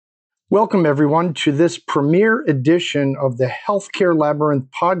Welcome, everyone, to this premiere edition of the Healthcare Labyrinth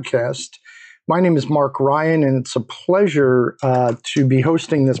Podcast. My name is Marc Ryan, and it's a pleasure to be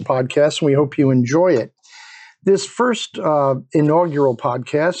hosting this podcast, and we hope you enjoy it. This first inaugural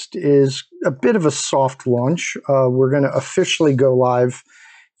podcast is a bit of a soft launch. We're going to officially go live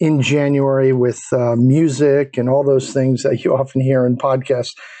in January with music and all those things that you often hear in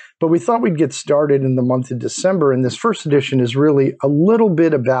podcasts. But we thought we'd get started in the month of December, and this first edition is really a little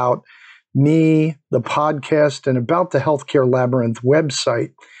bit about me, the podcast, and about the Healthcare Labyrinth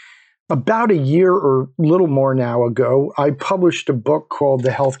website. About a year or little more now ago, I published a book called The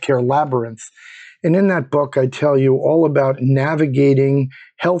Healthcare Labyrinth. And in that book, I tell you all about navigating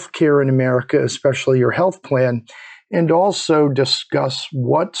healthcare in America, especially your health plan, and also discuss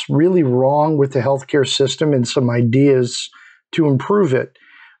what's really wrong with the healthcare system and some ideas to improve it.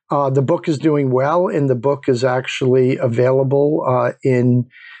 The book is doing well, and the book is actually available in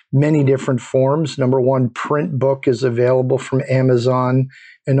many different forms. Number one, print book is available from Amazon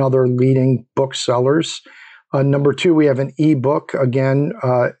and other leading booksellers. Number two, we have an ebook. Again,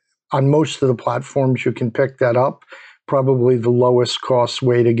 on most of the platforms, you can pick that up, probably the lowest cost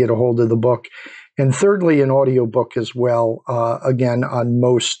way to get a hold of the book. And thirdly, an audiobook as well, again, on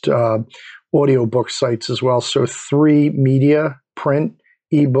most audiobook sites as well. So 3 media: print,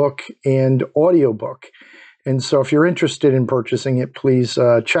 ebook, and audiobook. And so if you're interested in purchasing it, please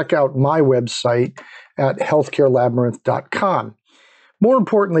check out my website at healthcarelabyrinth.com. More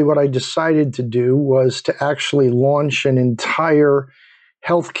importantly, what I decided to do was to actually launch an entire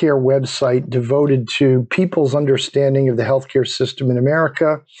healthcare website devoted to people's understanding of the healthcare system in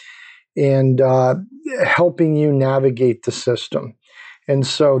America and helping you navigate the system. And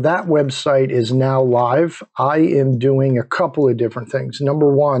so that website is now live. I am doing a couple of different things.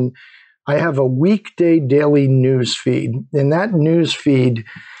 Number one, I have a weekday daily news feed, and that news feed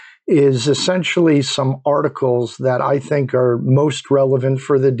is essentially some articles that I think are most relevant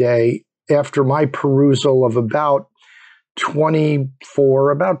for the day after my perusal of about 24,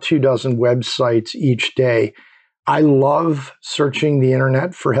 about 24 websites each day. I love searching the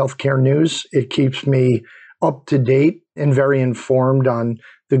internet for healthcare news. It keeps me up to date and very informed on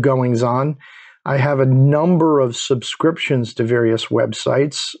the goings on. I have a number of subscriptions to various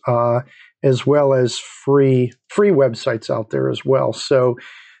websites, as well as free websites out there as well. So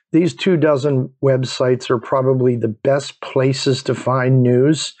these 24 websites are probably the best places to find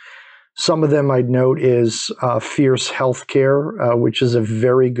news. Some of them I'd note is Fierce Healthcare, which is a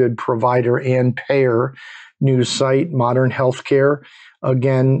very good provider and payer news site. Modern Healthcare,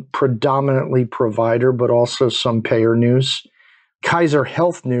 again, predominantly provider, but also some payer news. Kaiser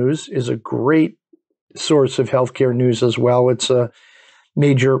Health News is a great source of healthcare news as well. It's a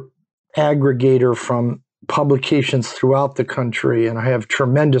major aggregator from publications throughout the country, and I have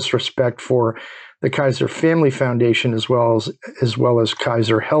tremendous respect for the Kaiser Family Foundation as well as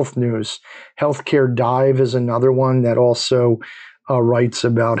Kaiser Health News. Healthcare Dive is another one that also writes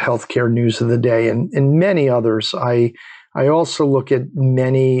about healthcare news of the day, and many others. I also look at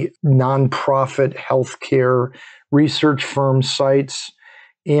many nonprofit healthcare research firm sites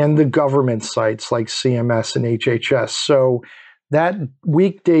and the government sites like CMS and HHS. So that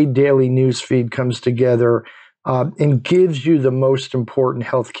weekday daily news feed comes together and gives you the most important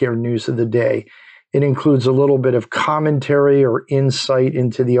healthcare news of the day. It includes a little bit of commentary or insight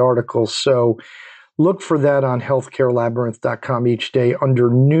into the articles. So look for that on healthcarelabyrinth.com each day under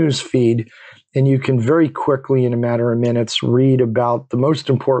news feed, and you can very quickly, in a matter of minutes, read about the most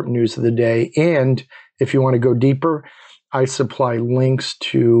important news of the day. And if you want to go deeper, I supply links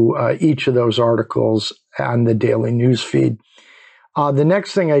to each of those articles on the daily news feed. The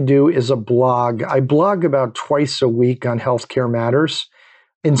next thing I do is a blog. I blog about twice a week on healthcare matters.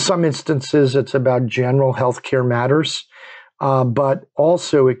 In some instances, it's about general healthcare matters, but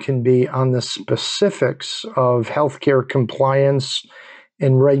also it can be on the specifics of healthcare compliance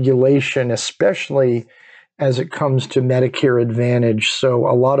and regulation, especially as it comes to Medicare Advantage. So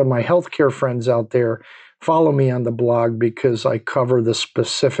a lot of my healthcare friends out there follow me on the blog because I cover the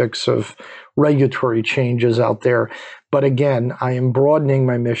specifics of regulatory changes out there. But again, I am broadening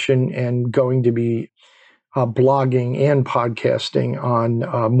my mission and going to be blogging and podcasting on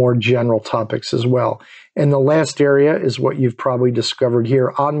more general topics as well. And the last area is what you've probably discovered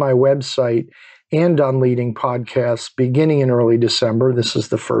here on my website and on leading podcasts beginning in early December. This is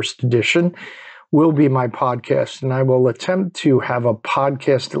the first edition, will be my podcast. And I will attempt to have a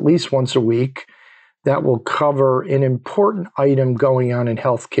podcast at least once a week that will cover an important item going on in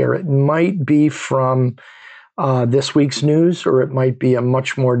healthcare. It might be from this week's news, or it might be a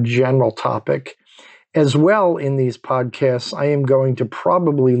much more general topic. As well, in these podcasts, I am going to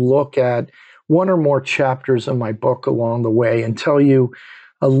probably look at one or more chapters of my book along the way and tell you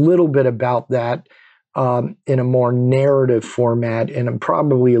a little bit about that in a more narrative format, and I'm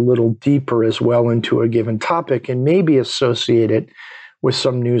probably a little deeper as well into a given topic and maybe associate it with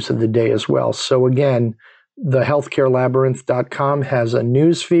some news of the day as well. So again, the healthcarelabyrinth.com has a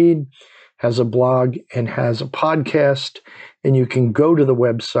news feed, has a blog, and has a podcast. And you can go to the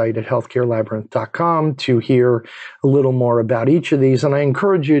website at healthcarelabyrinth.com to hear a little more about each of these. And I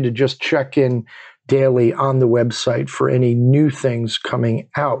encourage you to just check in daily on the website for any new things coming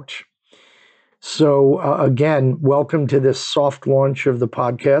out. So again, welcome to this soft launch of the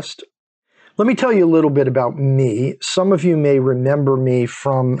podcast. Let me tell you a little bit about me. Some of you may remember me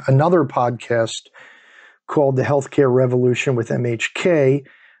from another podcast called The Healthcare Revolution with MHK.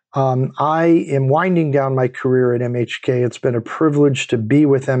 I am winding down my career at MHK. It's been a privilege to be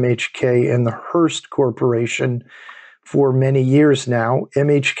with MHK and the Hearst Corporation for many years now.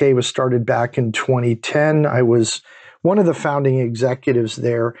 MHK was started back in 2010. I was one of the founding executives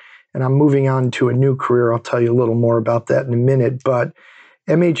there, and I'm moving on to a new career. I'll tell you a little more about that in a minute. But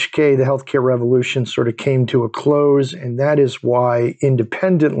MHK, the Healthcare Revolution, sort of came to a close, and that is why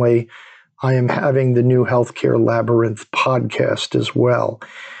independently I am having the new Healthcare Labyrinth podcast as well.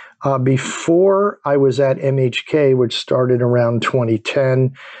 Before I was at MHK, which started around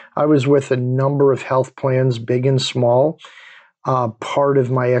 2010, I was with a number of health plans, big and small. Part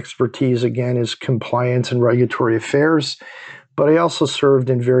of my expertise, again, is compliance and regulatory affairs, but I also served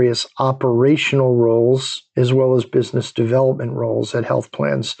in various operational roles as well as business development roles at health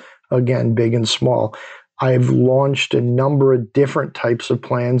plans, again, big and small. I've launched a number of different types of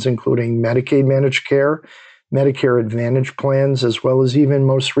plans, including Medicaid managed care, Medicare Advantage plans, as well as even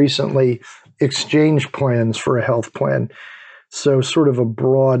most recently, exchange plans for a health plan. So sort of a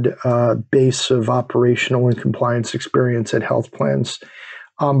broad base of operational and compliance experience at health plans.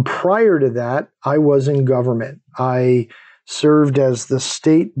 Prior to that, I was in government. I served as the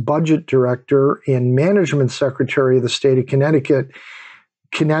state budget director and management secretary of the state of Connecticut.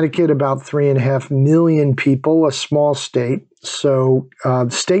 Connecticut, about 3.5 million people, a small state. So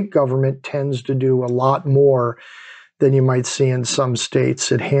state government tends to do a lot more than you might see in some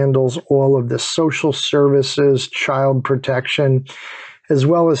states. It handles all of the social services, child protection, as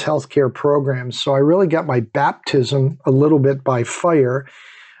well as healthcare programs. So I really got my baptism a little bit by fire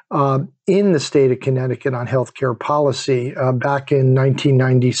in the state of Connecticut on healthcare policy. Back in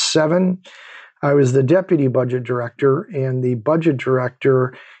 1997, I was the deputy budget director, and the budget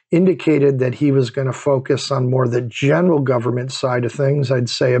director indicated that he was going to focus on more the general government side of things. I'd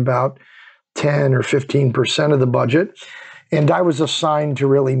say about 10 or 15% of the budget. And I was assigned to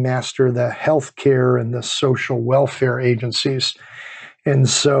really master the healthcare and the social welfare agencies. And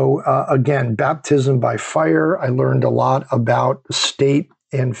so, again, baptism by fire. I learned a lot about state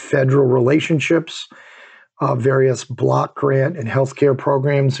and federal relationships, various block grant and healthcare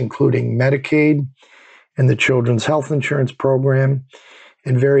programs, including Medicaid and the Children's Health Insurance Program,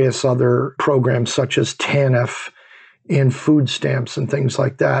 and various other programs such as TANF and food stamps and things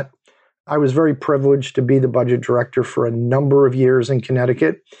like that. I was very privileged to be the budget director for a number of years in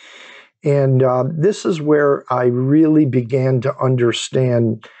Connecticut. And this is where I really began to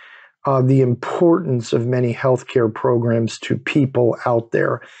understand the importance of many healthcare programs to people out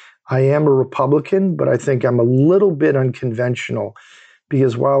there. I am a Republican, but I think I'm a little bit unconventional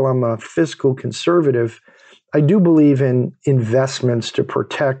because while I'm a fiscal conservative, I do believe in investments to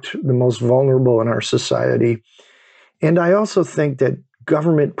protect the most vulnerable in our society. And I also think that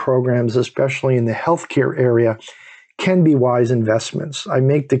government programs, especially in the healthcare area, can be wise investments. I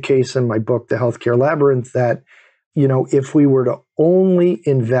make the case in my book, The Healthcare Labyrinth, that, if we were to only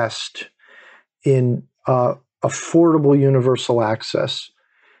invest in affordable universal access,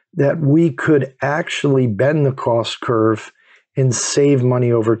 that we could actually bend the cost curve and save money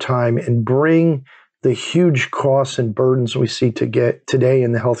over time and bring the huge costs and burdens we see to get today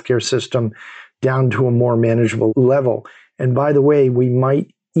in the healthcare system down to a more manageable level. And by the way, we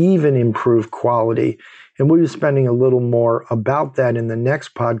might even improve quality. And we'll be spending a little more about that in the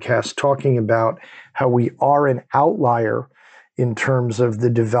next podcast, talking about how we are an outlier in terms of the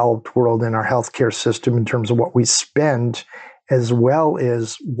developed world in our healthcare system, in terms of what we spend, as well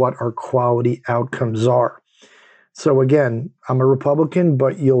as what our quality outcomes are. So again, I'm a Republican,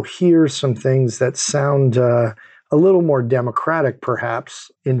 but you'll hear some things that sound a little more democratic,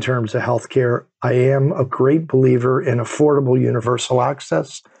 perhaps, in terms of healthcare. I am a great believer in affordable universal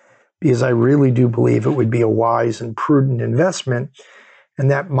access because I really do believe it would be a wise and prudent investment, and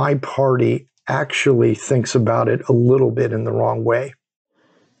that my party actually thinks about it a little bit in the wrong way.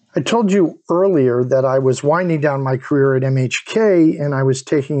 I told you earlier that I was winding down my career at MHK and I was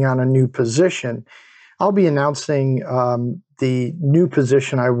taking on a new position. I'll be announcing the new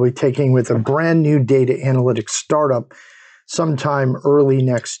position I will be taking with a brand new data analytics startup sometime early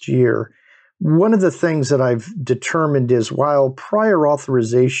next year. One of the things that I've determined is while prior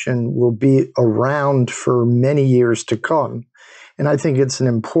authorization will be around for many years to come, and I think it's an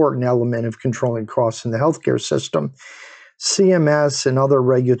important element of controlling costs in the healthcare system, CMS and other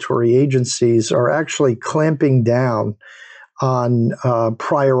regulatory agencies are actually clamping down on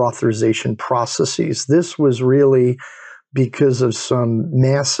prior authorization processes. This was really because of some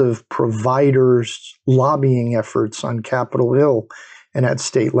massive providers' lobbying efforts on Capitol Hill and at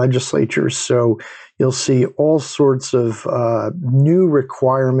state legislatures. So you'll see all sorts of new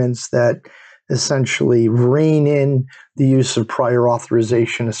requirements that essentially rein in the use of prior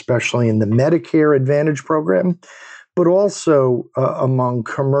authorization, especially in the Medicare Advantage program, but also among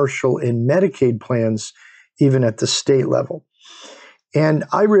commercial and Medicaid plans, even at the state level. And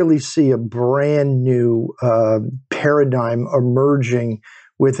I really see a brand new paradigm emerging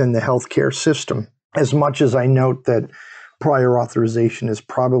within the healthcare system. As much as I note that prior authorization is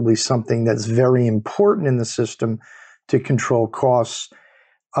probably something that's very important in the system to control costs,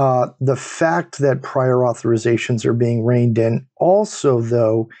 the fact that prior authorizations are being reined in also,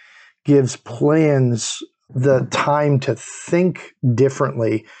 though, gives plans the time to think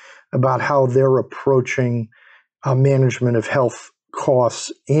differently about how they're approaching management of health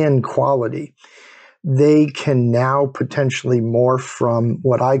costs and quality. They can now potentially morph from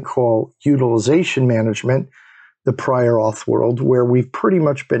what I call utilization management, the prior auth world, where we've pretty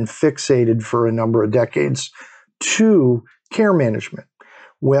much been fixated for a number of decades, to care management,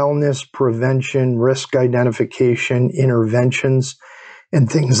 wellness, prevention, risk identification, interventions, and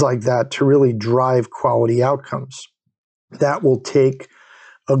things like that to really drive quality outcomes. That will take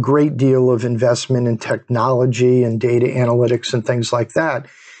a great deal of investment in technology and data analytics and things like that.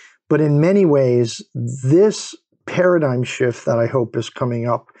 But in many ways, this paradigm shift that I hope is coming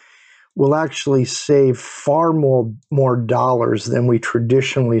up will actually save far more dollars than we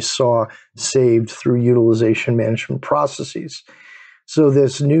traditionally saw saved through utilization management processes. So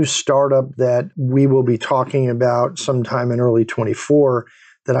this new startup that we will be talking about sometime in early 24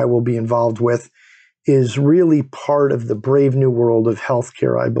 that I will be involved with is really part of the brave new world of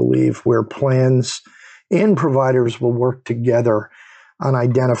healthcare, I believe, where plans and providers will work together on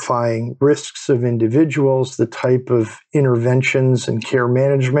identifying risks of individuals, the type of interventions and care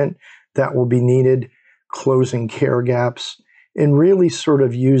management that will be needed, closing care gaps, and really sort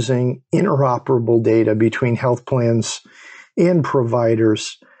of using interoperable data between health plans and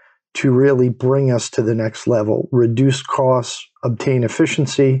providers to really bring us to the next level, reduce costs, obtain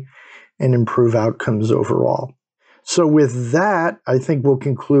efficiency, and improve outcomes overall. So with that, I think we'll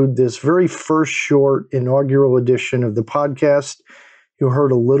conclude this very first short inaugural edition of the podcast. You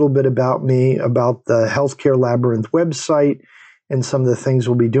heard a little bit about me, about the Healthcare Labyrinth website, and some of the things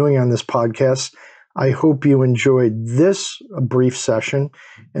we'll be doing on this podcast. I hope you enjoyed this brief session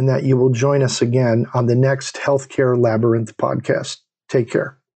and that you will join us again on the next Healthcare Labyrinth podcast. Take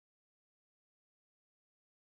care.